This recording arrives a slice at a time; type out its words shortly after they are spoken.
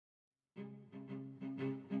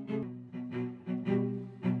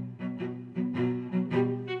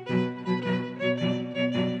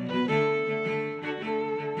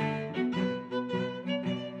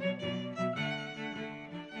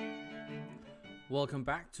Welcome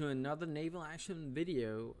back to another naval action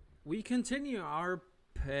video. We continue our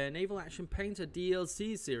naval action painter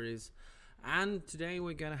DLC series, and today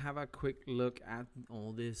we're gonna have a quick look at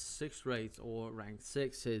all these 6 rates or rank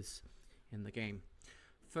 6s in the game.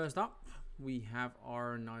 First up, we have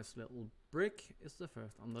our nice little Brig. It's the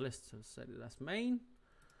first on the list, so set it as main.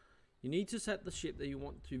 You need to set the ship that you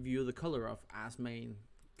want to view the color of as main.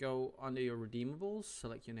 Go under your redeemables,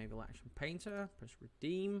 select your naval action painter, press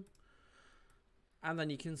redeem, and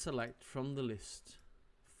then you can select from the list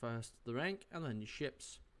first the rank and then your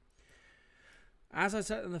ships. As I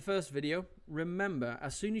said in the first video, remember,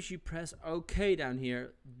 as soon as you press OK down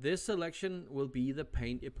here, this selection will be the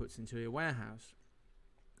paint it puts into your warehouse.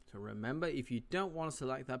 So remember, if you don't want to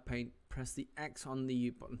select that paint, press the X on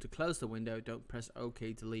the button to close the window. Don't press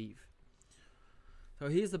OK to leave. So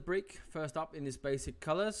here's the Brig first up in its basic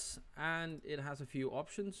colors, and it has a few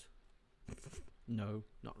options. No,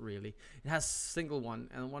 not really. It has single one,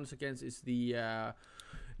 and once again it's the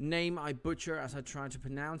name I butcher as I try to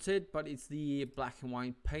pronounce it, but it's the black and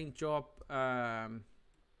white paint job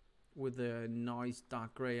with a nice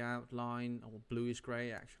dark grey outline, or bluish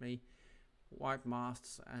grey actually, white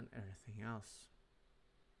masts and everything else.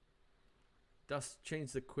 Does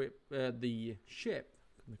change the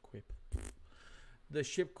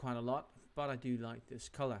ship quite a lot, but I do like this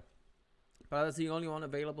color. But that's the only one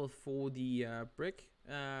available for the Brig,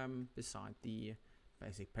 beside the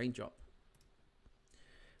basic paint job.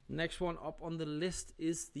 Next one up on the list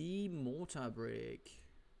is the Mortar Brig.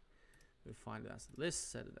 We'll find it as the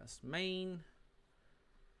list, set it as main.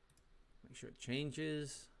 Make sure it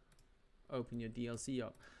changes. Open your DLC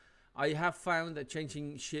up. I have found that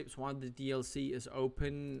changing ships while the DLC is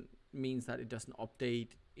open means that it doesn't update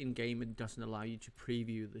in-game and doesn't allow you to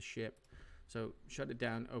preview the ship. So shut it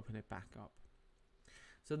down, open it back up.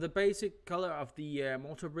 So the basic color of the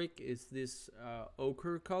Mortar Brig is this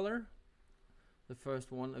ochre color. The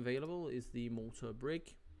first one available is the Mortar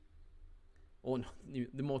Brig, or no,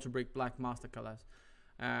 the Mortar Brig Black Master colors.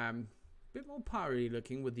 Bit more powdery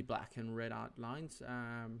looking with the black and red outlines.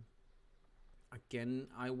 Again,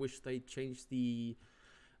 I wish they changed the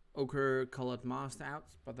ochre colored mast out,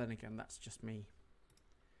 but then again, that's just me.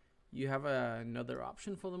 You have another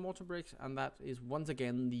option for the Mortar Brigs, and that is once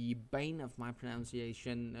again the bane of my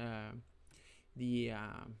pronunciation, the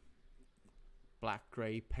black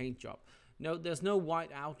grey paint job. No, there's no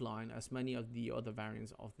white outline as many of the other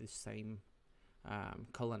variants of the same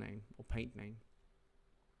color name or paint name.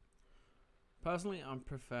 Personally, I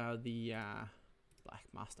prefer the Black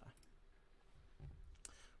Master.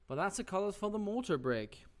 But that's the colors for the Mortar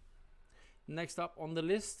Brig. Next up on the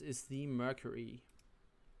list is the Mercury.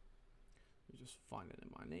 Just find it in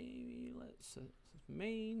my name. Let's set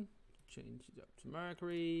main, change it up to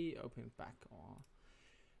Mercury, open it back on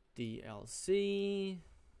DLC,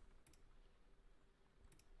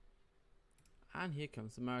 and here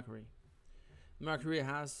comes the Mercury. Mercury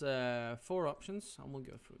has 4 options, and we'll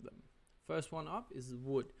go through them. First one up is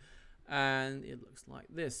wood, and it looks like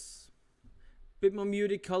this. Bit more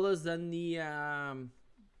muted colors than the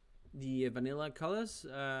vanilla colors,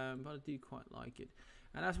 but I do quite like it.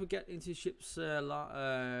 And as we get into ships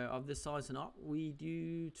of this size and up, we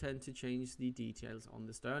do tend to change the details on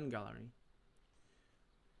the stern gallery.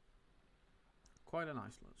 Quite a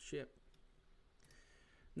nice little ship.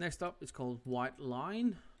 Next up is called White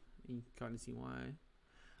Line. You can kind of see why.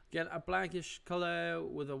 Get a blackish color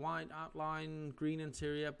with a white outline, green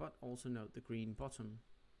interior, but also note the green bottom.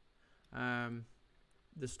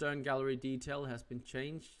 The stern gallery detail has been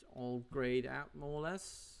changed, all grayed out more or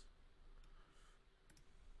less.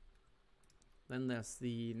 Then there's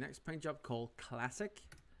the next paint job called Classic.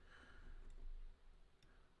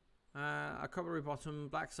 A coppery bottom,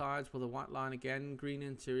 black sides with a white line again, green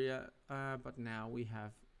interior, but now we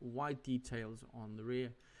have white details on the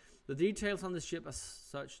rear. The details on the ship as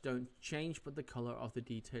such don't change, but the color of the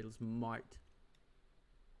details might.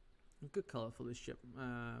 A good color for this ship,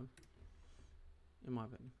 in my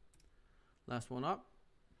opinion. Last one up.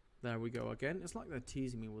 There we go again. It's like they're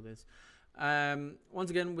teasing me with this. Once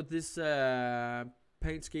again, with this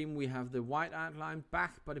paint scheme, we have the white outline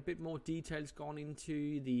back, but a bit more details gone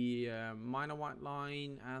into the minor white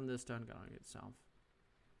line and the stern gallery itself.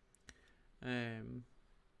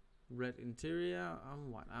 Red interior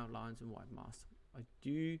and white outlines and white mast. I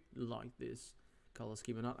do like this color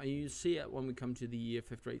scheme or not. And you see it when we come to the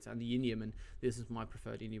 5th rates and the Indiaman. This is my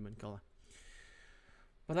preferred Indiaman color.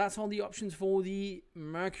 But that's all the options for the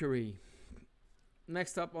Mercury.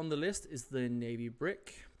 Next up on the list is the Navy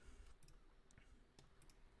Brig.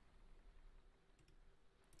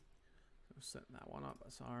 So set that one up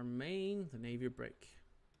as our main, the Navy Brig.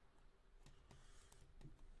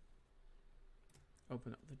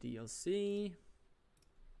 Open up the DLC.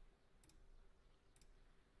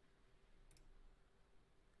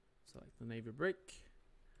 Select the Navy Brig.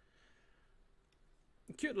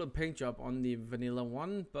 Cute little paint job on the vanilla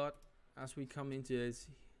one, but as we come into this,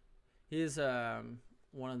 here's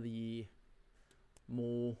one of the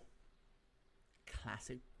more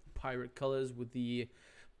classic pirate colors with the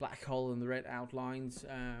black hull and the red outlines,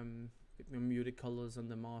 bit more muted colors on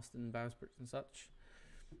the mast and bowsprit and such.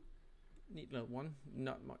 Neat little one,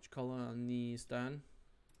 not much color on the stern.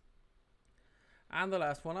 And the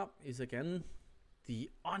last one up is again the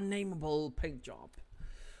unnameable paint job.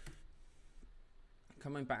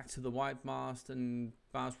 Coming back to the white mast and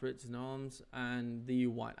bowsprit and arms and the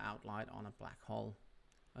white outline on a black hull.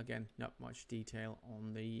 Again, not much detail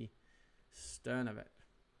on the stern of it.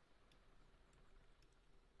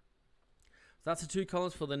 So that's the two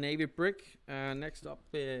colors for the Navy Brig. Next up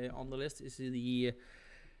on the list is the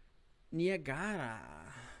Niagara.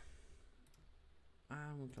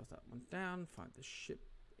 And we'll close that one down. Find the ship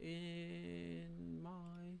in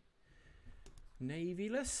my Navy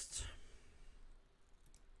list.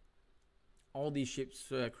 All these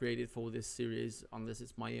ships created for this series, unless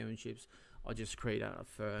it's my own ships, are just created out of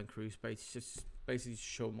fur and crew space. Just basically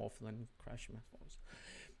show them off and then crash them afterwards.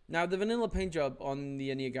 Now the vanilla paint job on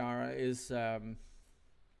the Niagara is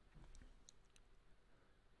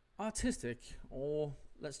artistic, or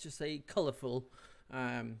let's just say colorful.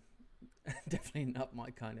 Definitely not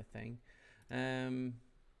my kind of thing.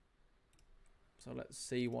 So let's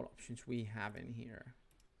see what options we have in here.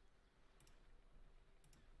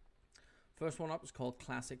 First one up is called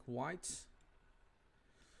Classic White.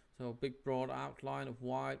 So big broad outline of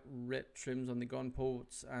white, red trims on the gun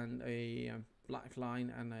ports, and a black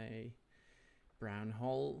line and a brown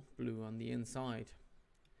hull, blue on the inside.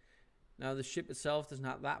 Now the ship itself doesn't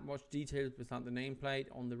have that much detail without the nameplate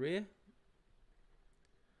on the rear,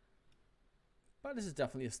 but this is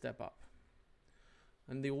definitely a step up.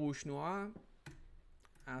 And the Rouge Noir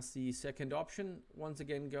as the second option, once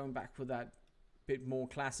again going back with that bit more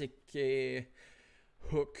classic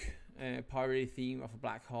hook pirate theme of a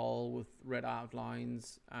black hull with red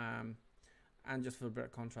outlines, and just for a bit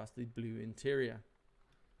of contrast, the blue interior.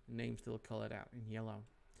 Name still colored out in yellow.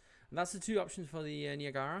 And that's the two options for the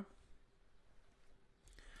Niagara.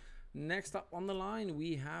 Next up on the line,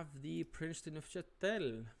 we have the Prince de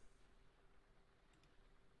Neufchatel,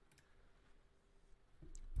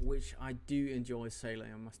 which I do enjoy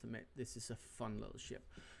sailing, I must admit. This is a fun little ship.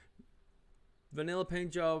 Vanilla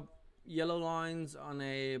paint job, yellow lines on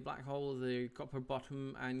a black hull, the copper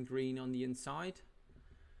bottom and green on the inside.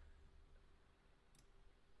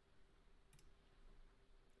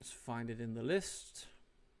 Let's find it in the list.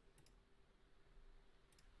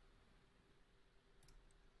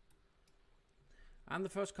 And the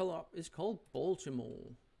first color up is called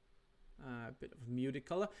Baltimore. A bit of a muted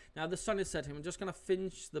color. Now the sun is setting. I'm just going to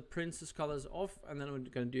finish the Princess colors off, and then I'm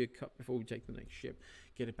going to do a cut before we take the next ship,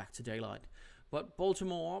 get it back to daylight. But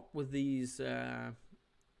Baltimore up with these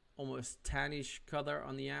almost tannish color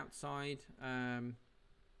on the outside,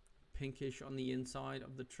 pinkish on the inside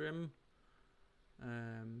of the trim,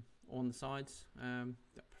 on the sides. Don't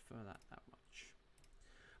prefer that much.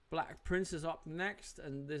 Black Prince is up next,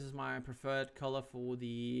 and this is my preferred color for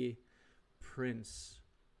the Prince.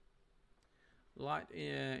 Light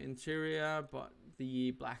interior, but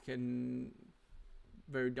the black and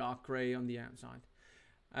very dark gray on the outside.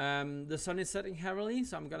 The sun is setting heavily,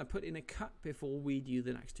 so I'm going to put in a cut before we do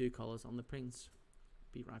the next two colors on the Prince.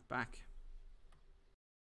 Be right back.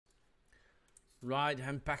 Right,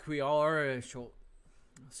 and back we are. Short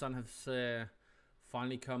sun has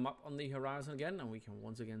finally come up on the horizon again, and we can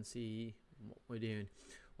once again see what we're doing.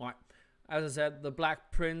 Right, as I said, the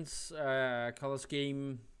Black Prince color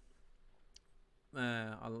scheme,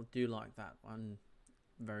 I do like that one.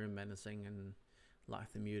 Very menacing and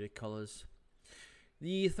like the muted colors.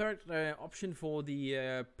 The third option for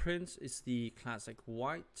the Prince is the Classic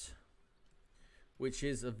White, which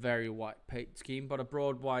is a very white paint scheme, but a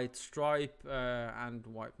broad white stripe and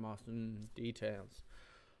white mast and details.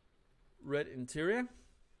 Red interior,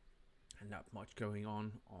 and not much going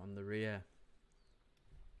on the rear.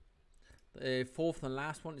 The fourth and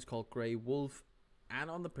last one is called Grey Wolf, and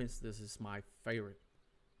on the Prince, this is my favorite.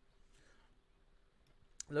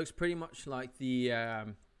 Looks pretty much like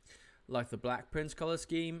the Black Prince color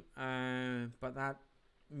scheme, but that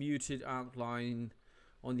muted outline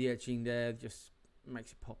on the edging there just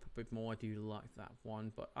makes it pop a bit more. I do like that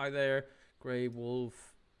one, but either Grey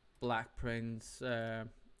Wolf, Black Prince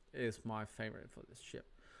is my favorite for this ship.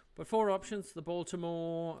 But four options: the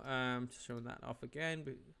Baltimore, just showing that off again,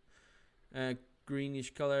 but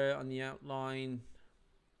greenish color on the outline,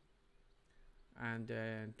 and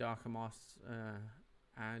darker moss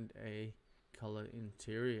and a color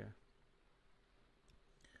interior.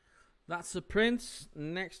 That's the Prince.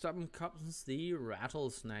 Next up comes the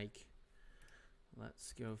Rattlesnake.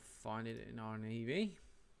 Let's go find it in our navy.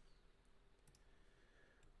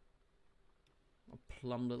 A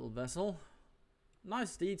plumb little vessel.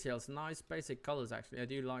 Nice details, nice basic colors actually. I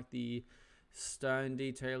do like the stone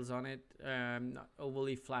details on it. Not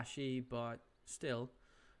overly flashy, but still.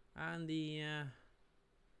 And the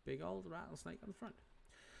big old rattlesnake on the front.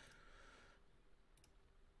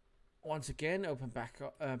 Once again, open back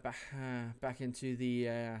into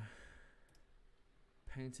the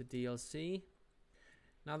painted DLC.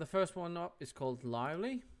 Now the first one up is called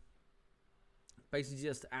Lively. Basically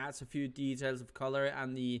just adds a few details of color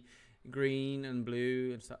and the green and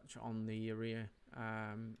blue and such on the rear.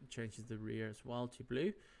 Changes the rear as well to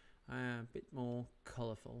blue. A bit more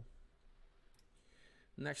colorful.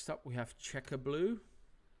 Next up we have Checker Blue.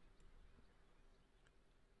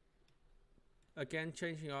 Again,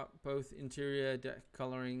 changing up both interior deck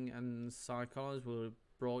coloring and side colors with a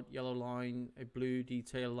broad yellow line, a blue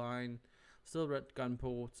detail line, still red gun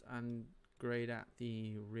ports, and grayed at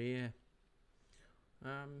the rear.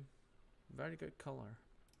 Very good color.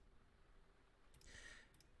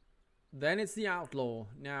 Then it's the Outlaw.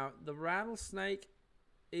 Now, the Rattlesnake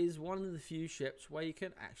is one of the few ships where you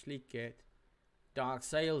can actually get dark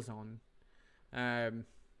sails on.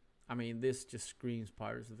 I mean, this just screams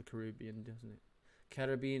Pirates of the Caribbean, doesn't it?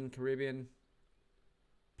 Caribbean.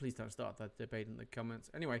 Please don't start that debate in the comments.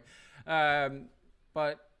 Anyway,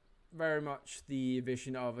 but very much the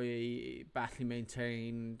vision of a badly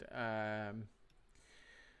maintained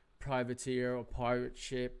privateer or pirate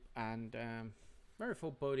ship, and very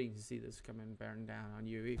foreboding to see this coming bearing down on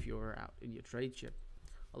you if you're out in your trade ship.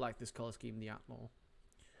 I like this color scheme, the Outlaw.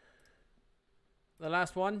 The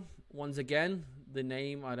last one, once again, the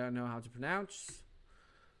name I don't know how to pronounce.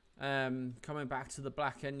 Coming back to the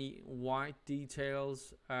black and white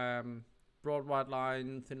details, broad white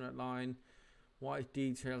line, thin red line, white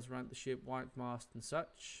details around the ship, white mast and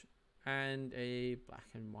such, and a black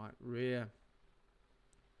and white rear.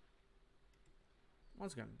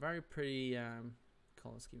 Once again, very pretty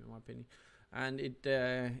color scheme in my opinion, and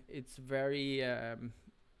it's very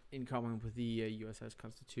in common with the USS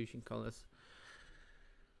Constitution colors.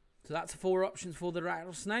 So that's the 4 options for the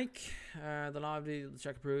Rattlesnake, the Lively, the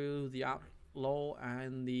Checker Blue, the Outlaw,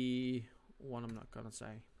 and the one I'm not gonna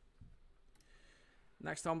say.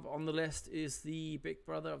 Next up on the list is the big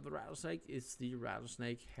brother of the Rattlesnake. It's the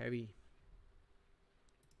Rattlesnake Heavy.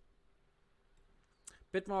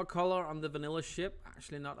 Bit more color on the vanilla ship.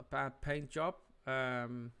 Actually, not a bad paint job. A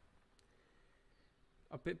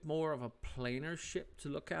bit more of a plainer ship to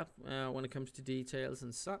look at when it comes to details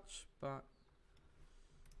and such, but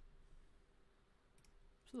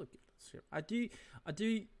still a good ship. I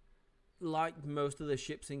do like most of the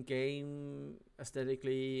ships in game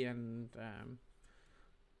aesthetically, and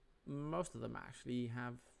most of them actually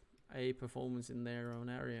have a performance in their own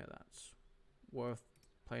area that's worth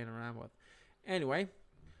playing around with. Anyway,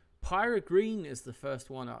 Pirate Green is the first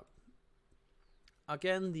one up.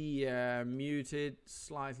 Again, the muted,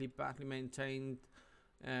 slightly badly maintained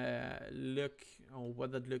look, or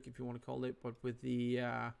weathered look if you want to call it, but with the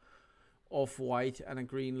off-white and a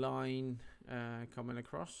green line coming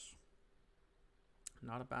across.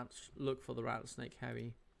 Not a bad look for the Rattlesnake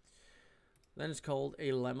Heavy. Then it's called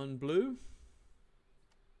a Lemon Blue.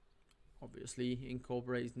 Obviously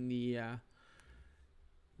incorporating the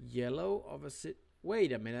yellow of a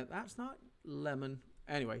wait a minute, that's not lemon.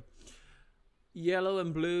 Anyway, yellow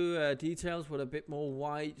and blue details with a bit more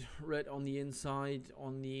white, red on the inside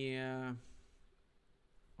on the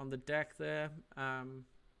deck there.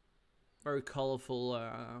 Very colorful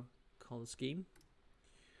color scheme.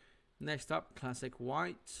 Next up, classic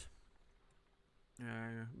white.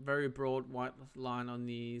 Very broad white line on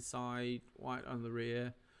the side, white on the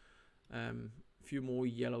rear. A few more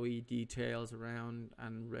yellowy details around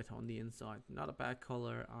and red on the inside. Not a bad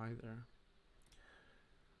color either.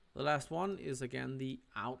 The last one is again the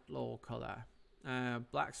Outlaw color.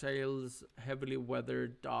 Black sails, heavily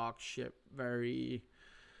weathered, dark ship, very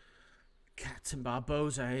Cats and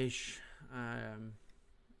Barbossa-ish.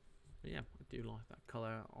 Yeah, I do like that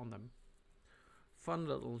color on them. Fun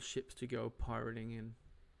little ships to go pirating in.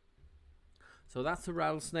 So that's the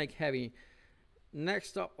Rattlesnake Heavy.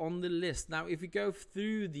 Next up on the list. Now, if you go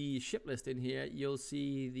through the ship list in here, you'll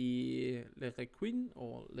see the Le Requin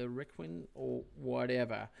or Le Requin or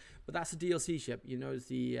whatever. But that's a DLC ship. You notice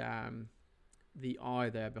the eye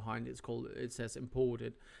there behind it. It says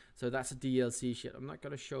imported. So that's a DLC ship. I'm not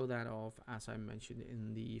going to show that off as I mentioned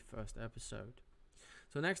in the first episode.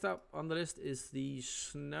 So next up on the list is the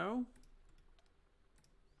snow.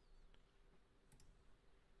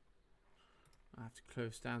 I have to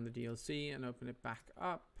close down the DLC and open it back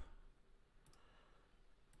up.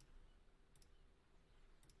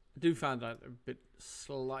 I do find that a bit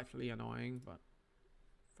slightly annoying, but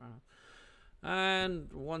fair enough.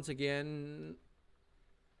 And once again,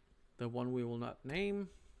 the one we will not name,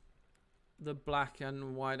 the black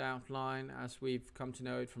and white outline as we've come to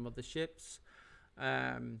know it from other ships.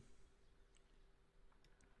 Not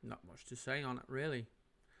much to say on it really.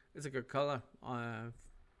 It's a good color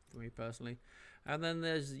for me personally. And then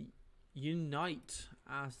there's Unite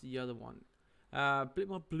as the other one. A bit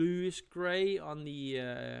more bluish grey on the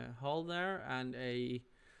hull there, and a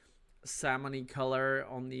salmony color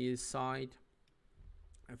on the side.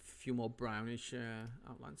 A few more brownish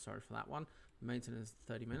outlines. Sorry for that one. Maintenance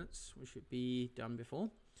 30 minutes. We should be done before.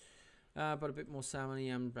 But a bit more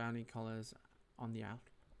salmony and browny colors on the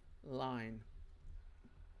outline.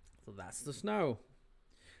 So that's the snow.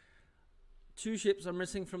 2 ships are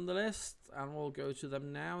missing from the list, and we'll go to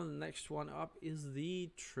them now. And the next one up is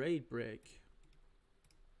the trade brig.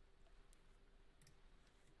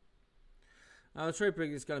 Now, the trade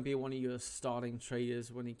brig is going to be one of your starting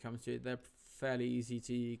traders when it comes to it. They're fairly easy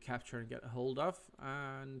to capture and get a hold of,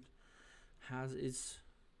 and has its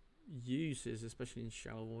uses, especially in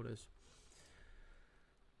shallow waters.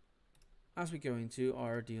 As we go into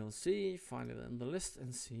our DLC, find it in the list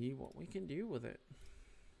and see what we can do with it.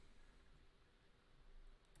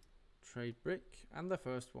 Trade brig, and the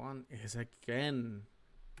first one is again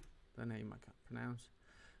the name I can't pronounce.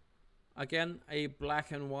 Again, a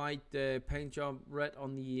black and white paint job, red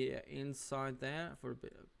on the inside there for a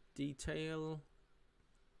bit of detail.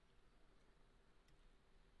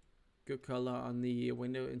 Good color on the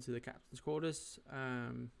window into the captain's quarters,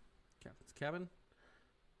 captain's cabin,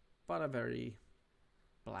 but a very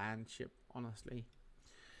bland ship, honestly.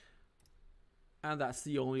 And that's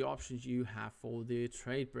the only options you have for the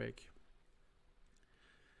trade brig.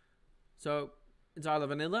 So it's either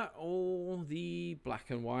vanilla or the black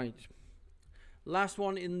and white. Last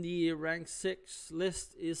one in the rank 6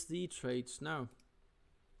 list is the trade snow.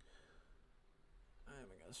 Let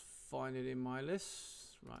me just find it in my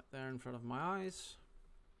list, right there in front of my eyes.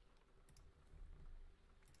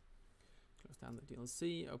 Close down the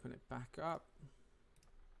DLC, open it back up.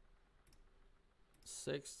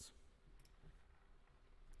 6th.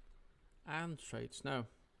 And trade snow.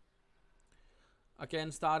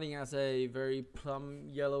 Again, starting as a very plum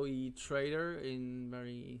yellowy trader in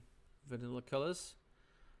very vanilla colors.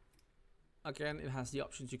 Again, it has the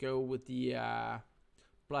option to go with the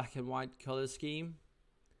black and white color scheme,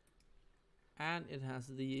 and it has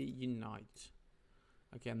the Unite.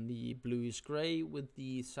 Again, the bluish gray with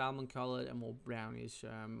the salmon colored and more brownish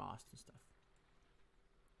mast and stuff.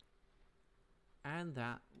 And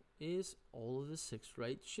that is all of the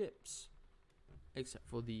 6th-rate ships, except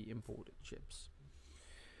for the imported ships.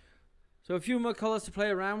 So a few more colors to play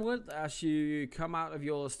around with as you come out of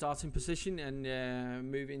your starting position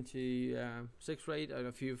and move into 6th rate and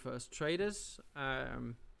a few first traders.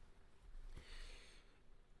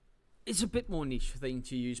 It's a bit more niche thing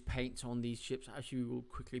to use paint on these ships as you will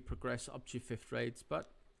quickly progress up to 5th rates,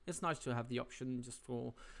 but it's nice to have the option just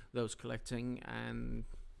for those collecting and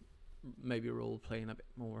maybe role playing a bit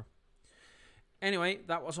more. Anyway,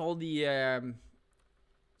 that was all the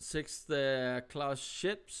 6th class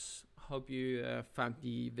ships. Hope you found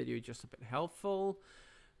the video just a bit helpful,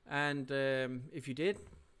 and if you did,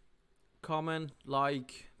 comment,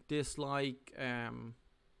 like, dislike,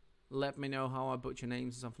 let me know how I butcher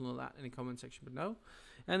names or something like that in the comment section below.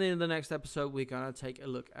 And in the next episode we're gonna take a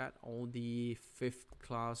look at all the 5th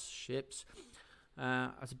class ships.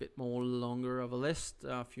 As a bit more longer of a list,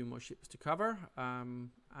 a few more ships to cover, and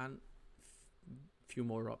a few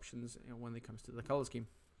more options when it comes to the color scheme.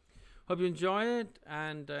 Hope you enjoy it,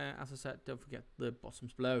 and as I said, don't forget the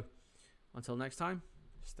bottoms below. Until next time,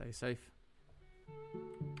 stay safe.